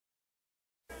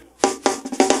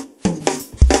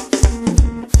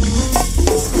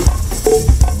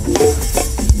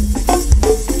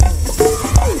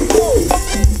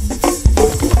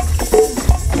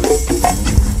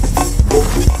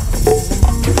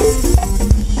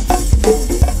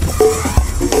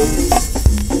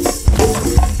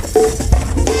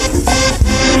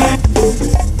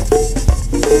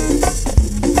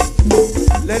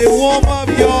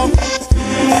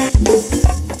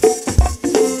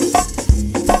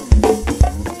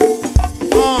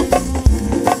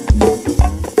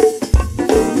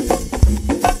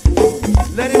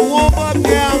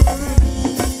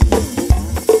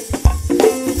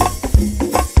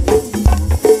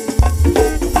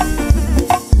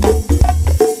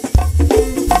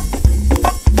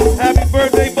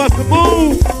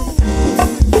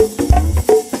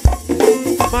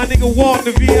nigga Walk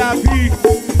the VIP.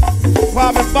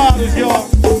 Popping bottles, y'all.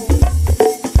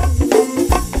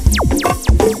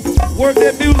 Work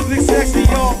that music section,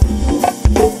 y'all.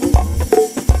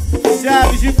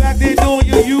 Shabbies, you back there doing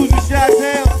your usual shot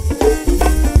town.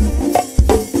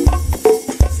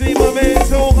 See my man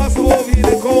Tone hustle over here in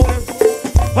the corner.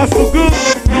 Hustle good.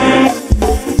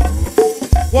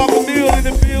 Walk a meal in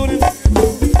the building.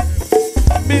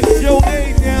 Miss Joe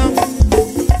A down.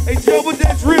 Hey Joe, what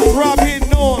that drip drop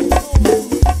hitting on?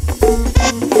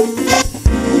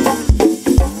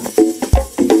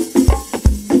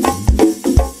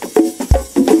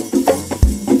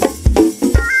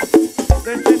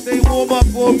 Let they warm up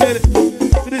for a minute.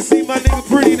 Good to see my nigga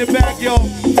Pretty in the back, y'all.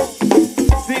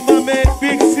 See my man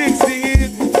Big Six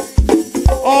in.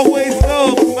 Always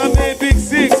love my man Big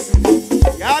Six.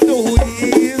 Y'all know who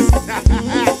he is.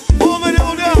 Woman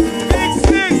on up, Big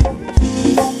Six.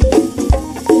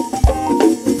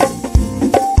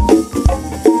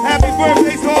 Happy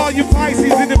birthday to all you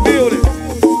Pisces in the building.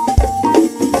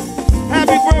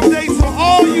 Happy birthday to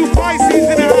all you Pisces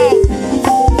in the house.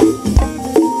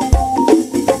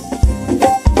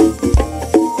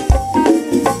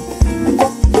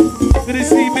 Good to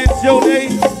see Miss Jodie.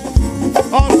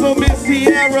 Also Miss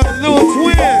Sierra, little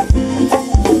twin.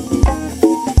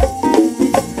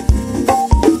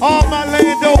 All my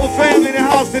Landover family in the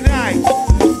house tonight.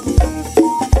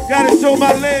 Gotta show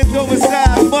my Landover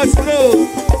side much love,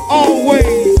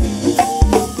 always.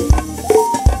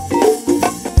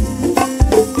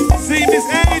 See Miss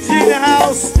Angie in the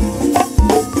house.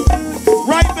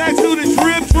 Right back to the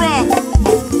drip drop.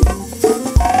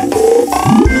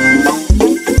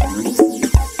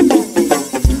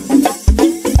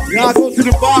 Y'all go to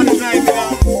the bar tonight,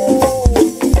 y'all.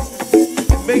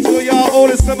 Make sure y'all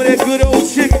order some of that good old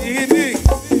chicken, you hear me?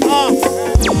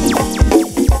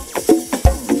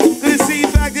 Good to see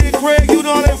you back there, Craig. You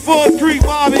know that 4th Street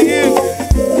barbecue.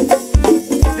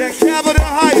 That Capitol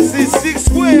Heights is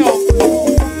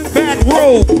 612. Back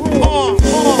row.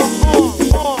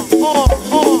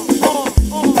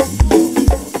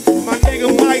 My nigga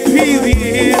Mike Peasy in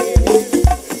here.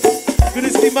 Good to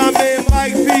see my man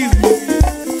Mike Peasy.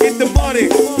 Get the money,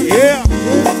 yeah.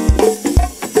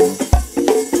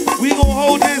 We gon'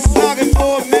 hold this socket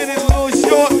for a minute, a little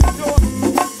short.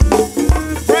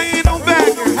 Bring it on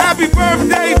back. Happy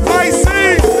birthday,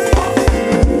 Pisces.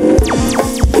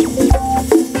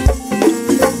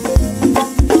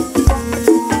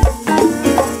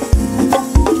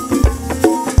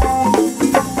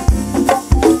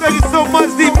 Thank you so much,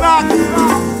 D-Block.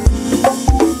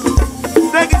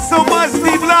 Thank you so much,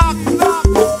 D-Block.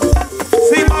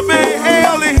 See my man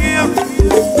Hale in here.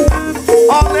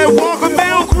 All that Walker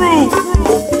Mill crew.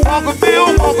 Walker Mill,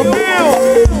 Walker Mill.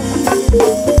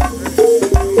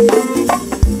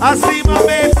 I see my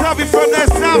man Tubby from that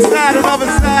south side, another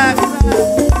side.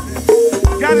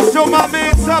 Gotta show my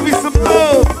man Tubby some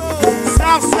love.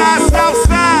 South side, south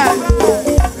side.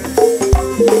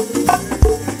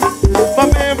 My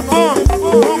man Bump,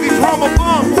 Funky Drummer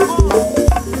Bump.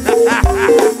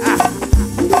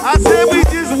 I said we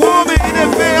just warming in the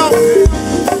veil.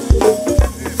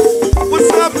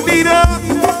 What's up, Nita?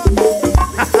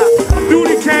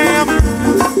 Duty cam.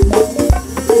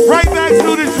 Right back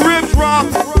to the drip drop.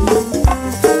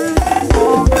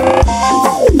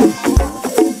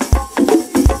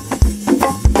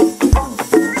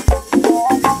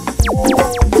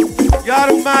 Y'all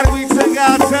don't mind if we take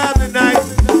our time tonight.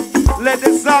 Let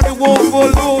that socket warm for a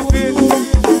little bit.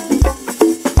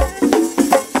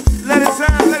 Let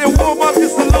it warm up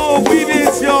just a little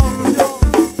bit, y'all.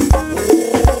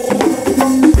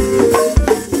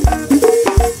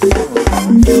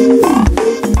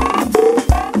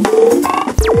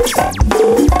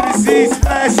 You see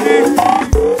splashing.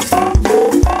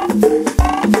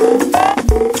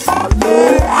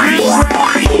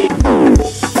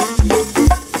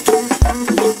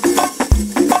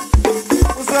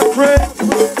 What's up, Craig?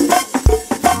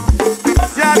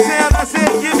 Shot town, I said,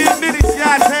 give me a minute,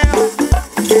 shot town.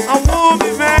 I'm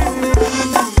warming, man.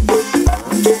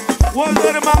 One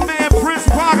good of my man Prince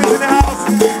Pockets in the house.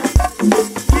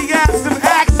 He got some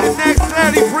action next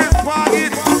Saturday, Prince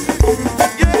Pockets.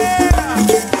 Yeah!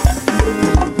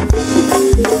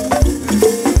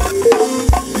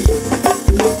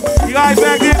 You guys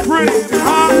back there pretty,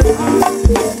 huh?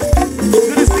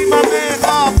 Good to see my man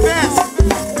Best.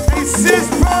 Hey, Sis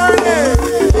Purdy.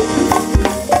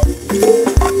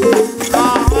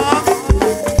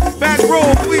 Back row,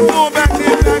 what we doing back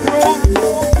there, back row?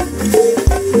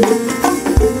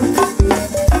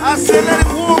 I said let it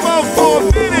warm up for a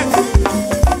minute.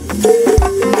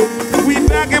 We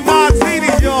back in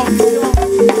Martinis, y'all.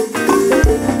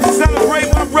 Celebrate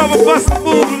my brother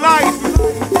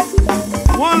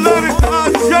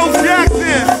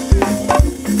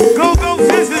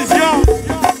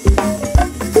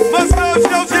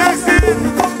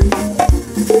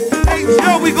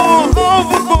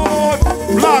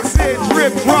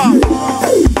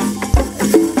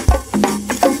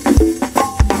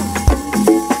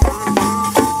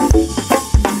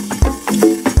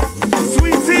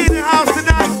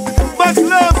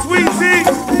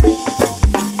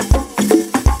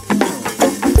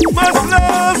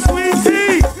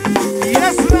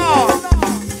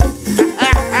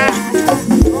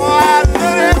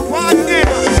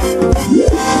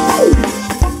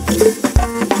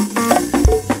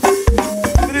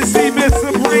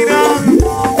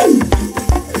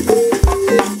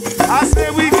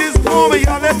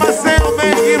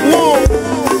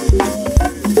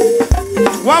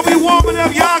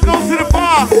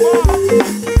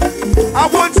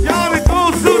Y'all that go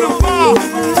to the bar.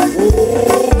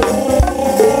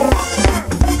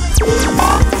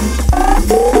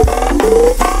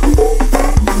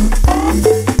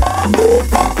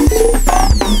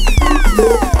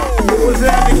 What's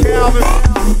happening, Calvin?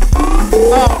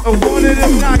 One of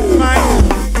them knocks, man.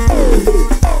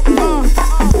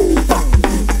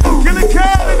 Killer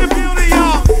Cal in the building,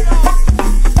 y'all.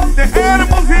 The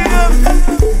animals here.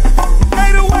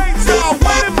 808, y'all.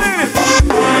 Wait a minute.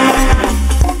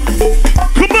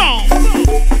 Come on.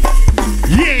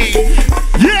 Yeah.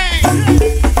 Yeah.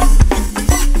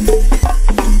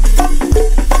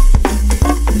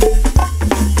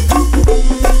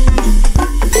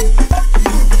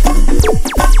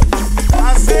 I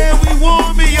said we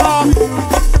want me, y'all.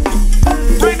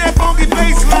 Bring that funky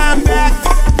bass line back.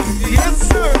 Yes,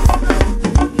 sir.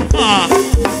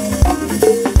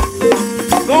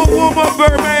 Don't warm up,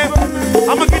 Birdman.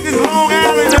 I'ma get this Long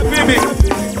Island up in me.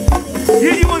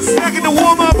 Give you a second to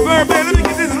warm up, Birdman. Let me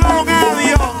get this Long Island,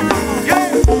 y'all. Yeah.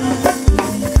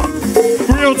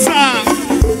 Real time.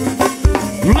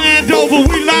 Landover,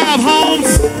 we live,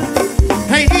 homes.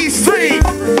 Hey, East Street.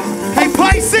 Hey,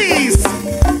 Pisces.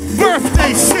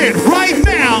 Birthday shit right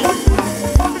now.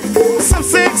 What's up,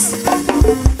 Six?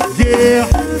 Yeah.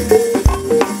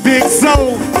 Big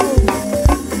Soul.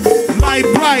 Light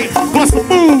bright. Bust a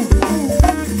move.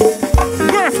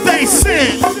 Birthday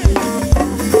shit.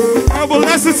 Herbal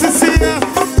Essence is here.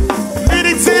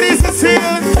 Litty Titties is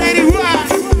here. Lady Rock.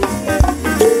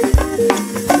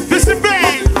 Bishop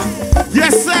Bang.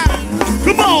 Yes, sir.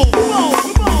 Come on. Come on.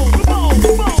 Come on. Come on.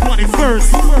 Come on.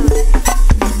 21st.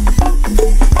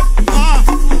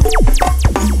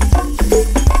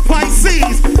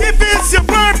 Pisces. If it's your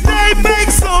birthday, make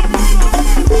some.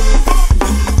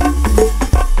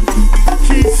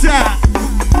 Keisha.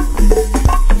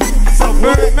 So,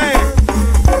 Birdman.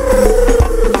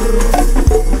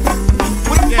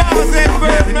 What the bars at,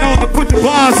 Birdman? Known to put the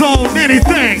bars on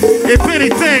anything. If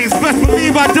anything's best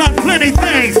believe I done plenty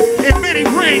things. If any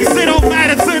rings, it don't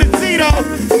matter to the Tito.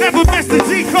 Never miss the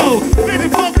G code. Been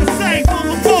involved the same on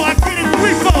the floor. I get it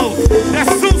threefold.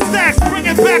 That's two stacks. Bring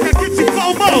it back. I get you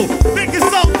FOMO. Think it's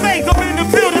so fake. I'm in the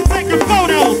building taking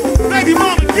photos. Baby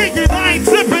mama geeking. I ain't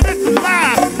tripping. It's a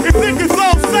lie. If niggas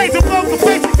all say the local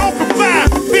face, you gon' provide.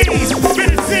 Bees.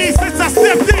 Been a G since I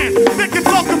stepped in. Niggas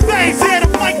talking things. Yeah, the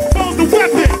microphone's the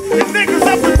weapon. And niggas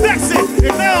are protection.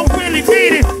 And I don't really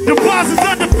need it. The boss is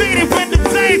undefeated when the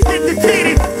chains get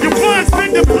defeated. Your funds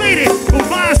been depleted. But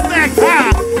mine stacked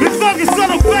high. The thug is on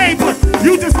the way, but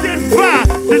you just getting by.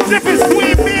 The difference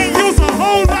between me and you's a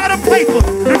whole lot of paper.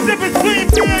 The difference between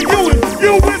me and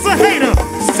you is a hater.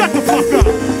 Shut the fuck up.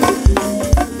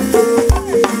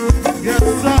 Yes,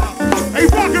 sir. Hey,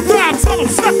 Rock and Rob, tell him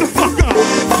shut the fuck up.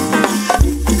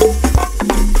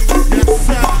 Yes,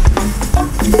 sir.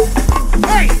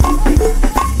 Hey.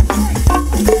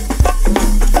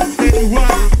 Hey,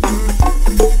 what?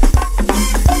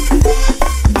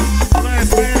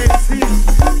 Last man is here.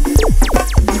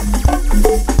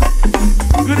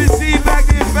 Good to see you back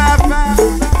there,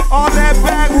 5-5. On that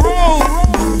back road.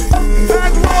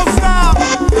 Back road stop.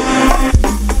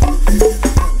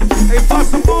 Hey,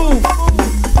 bust a move.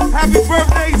 Happy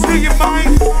birthday to you,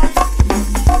 Mike.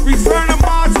 Return of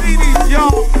martinis,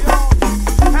 y'all.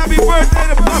 Happy birthday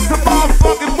to bust a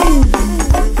motherfucking move.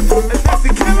 And that's the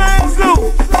Killer and Zoo.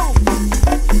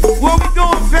 What we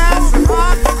doing fast,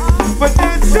 huh? But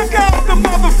then check out the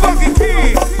motherfucking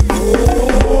kid.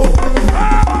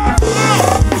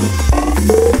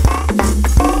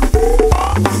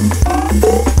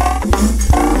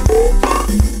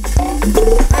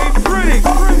 Hey, pretty,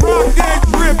 rock that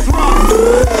drip drop.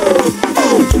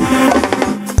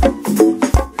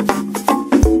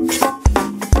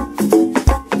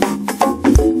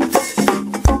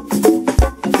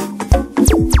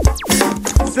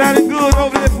 Sounding good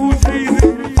over there, food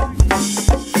season.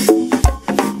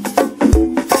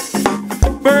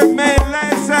 Birdman,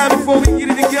 last time before we get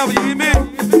it together, you hear me?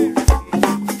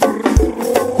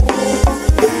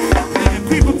 And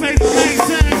people pay the same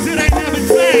times, it ain't never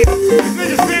changed. These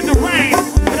niggas been the rain,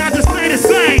 but I just stay the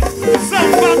same.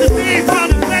 Something about the things, about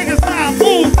the niggas, how I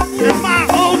move. And my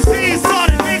OGs taught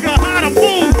a nigga how to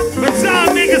move. But y'all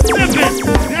niggas slipping,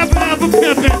 never ever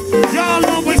pimping. Y'all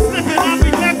always slipping, I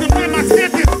be left them in my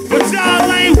chicken. But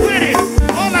y'all ain't with it.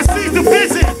 All I see is the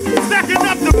vision. Stacking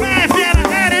up the math, yeah, I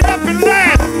add it up and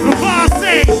laugh. The boss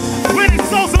say, when it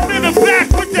shows them in the back,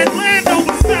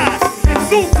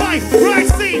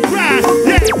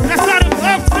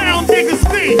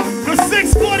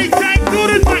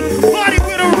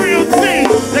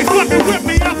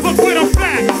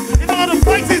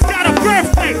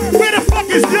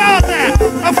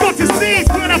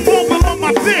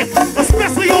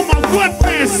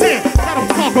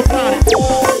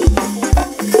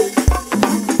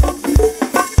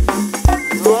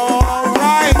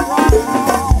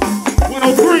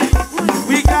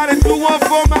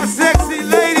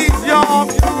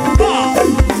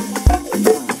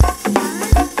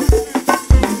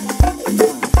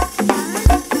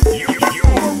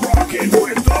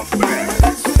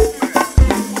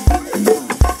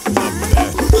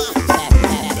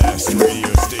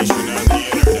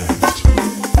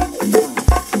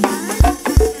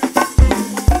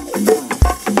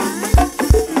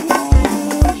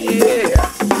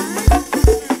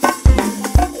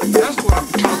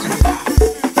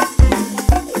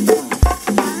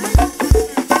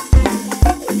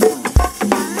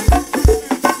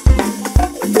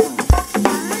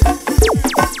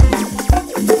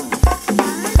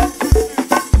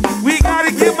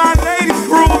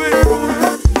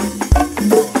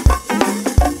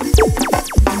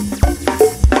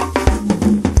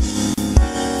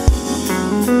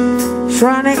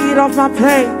 off my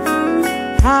plate.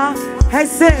 Huh? Hey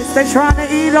sis, they trying to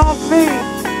eat off me.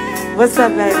 What's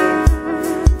up, baby?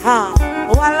 Huh?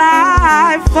 Well,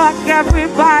 I fuck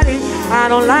everybody. I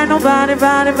don't like nobody,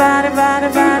 body.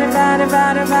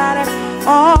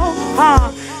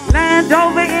 Oh, Land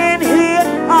Rover in here,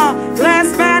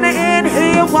 Glass Manor in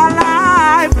here. While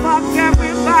I fuck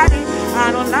everybody.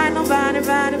 I don't like nobody,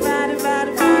 body.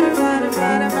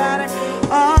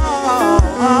 Oh.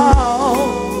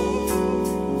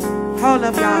 Hold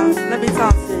up, y'all. Let me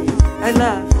talk to you. Hey,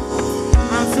 look.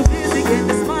 I'm too busy getting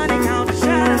this money, count the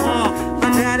shadow. My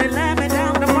daddy let me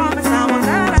down with a promise I won't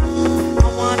let him. I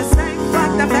wanna say,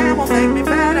 fuck that man won't make me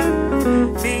better.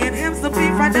 Me and him's the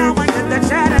beef right now, I get that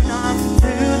cheddar. Numb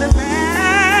to the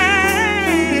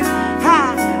pain. Ha,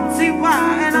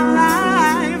 T.Y. and I'm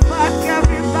live. Fuck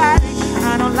everybody.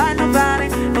 I don't like nobody.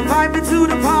 Invite me to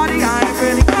the party. I ain't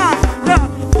really gone. Look,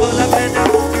 pull up in the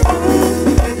moon.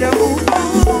 In the moon.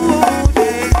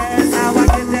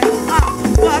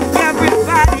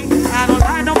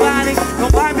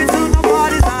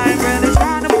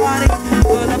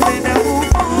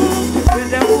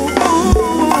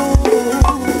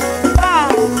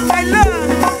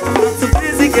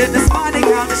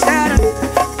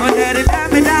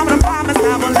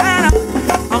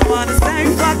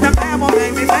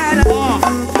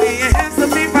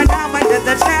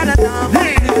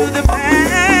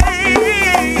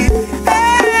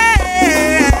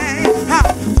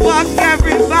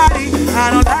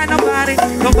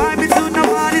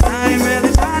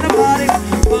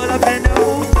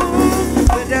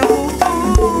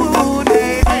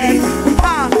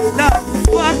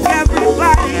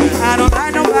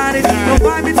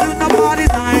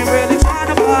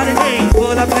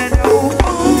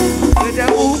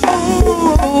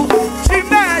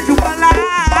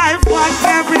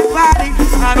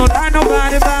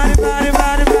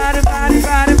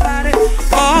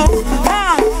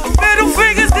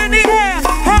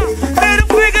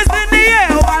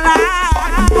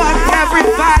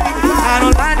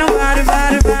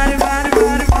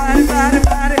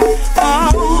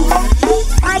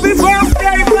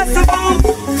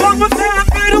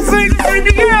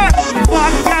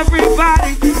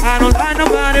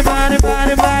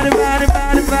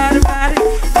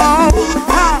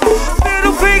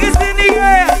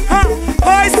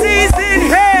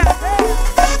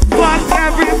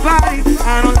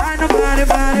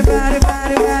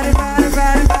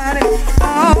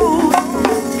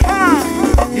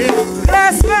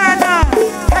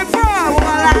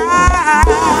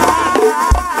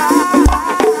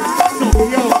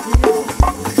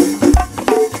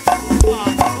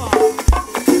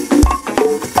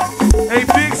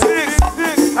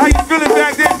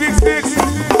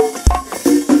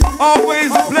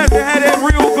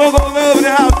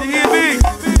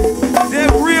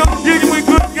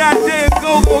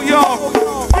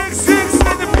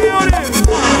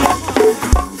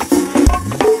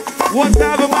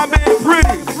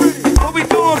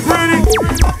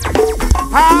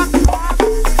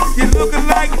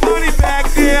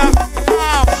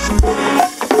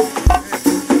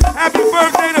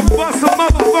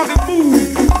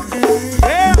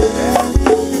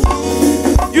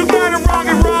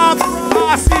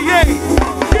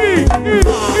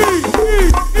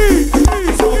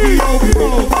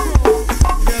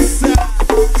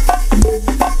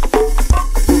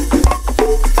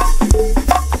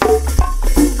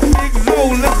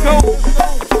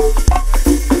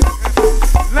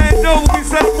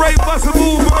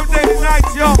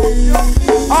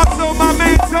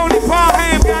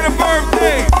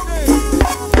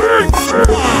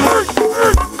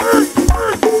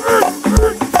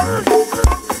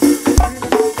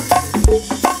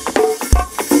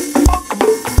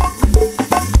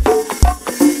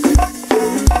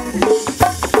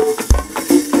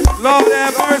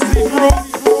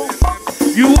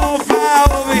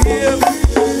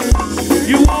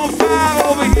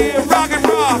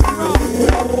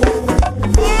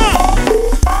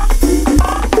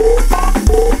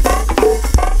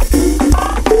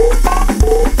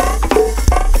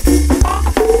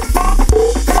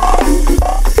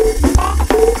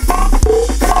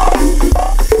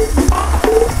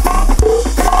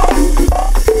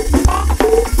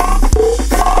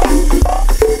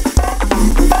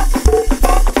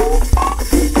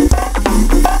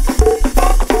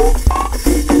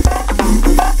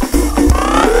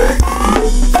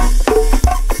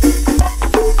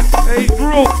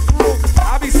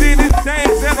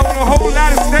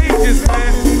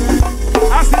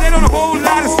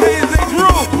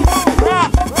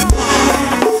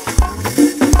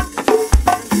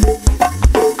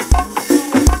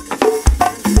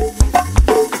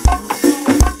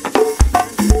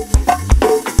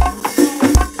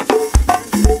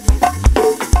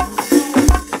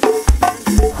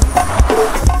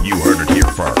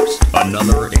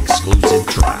 another exclusive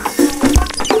track.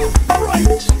 Right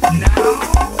now.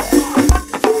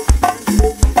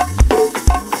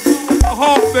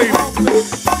 Home, baby.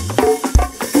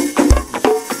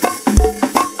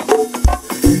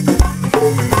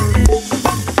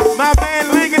 My man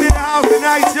Lincoln in the house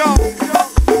tonight, y'all.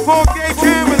 4K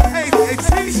cameras, hey,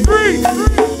 T Street.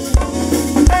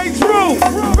 Hey, Drew,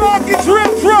 rocket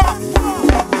drip drop.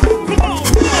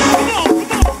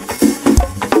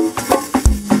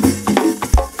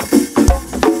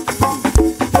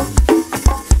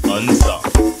 Unsuck.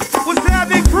 What's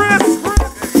happening, Chris?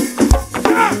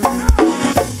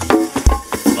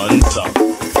 Unsuck.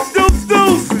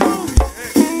 Deuce.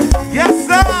 Yes,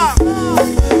 sir.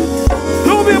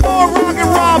 Little bit more rock and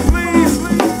roll, please.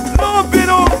 Little bit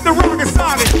on the rock and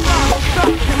solid.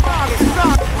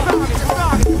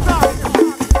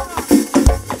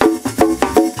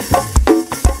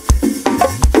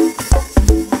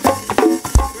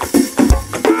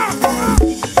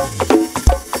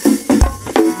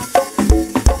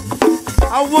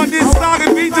 I want this song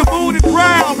to beat the moon and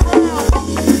crowd.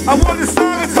 I want this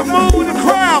song to move the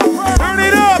crowd. Turn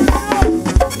it up.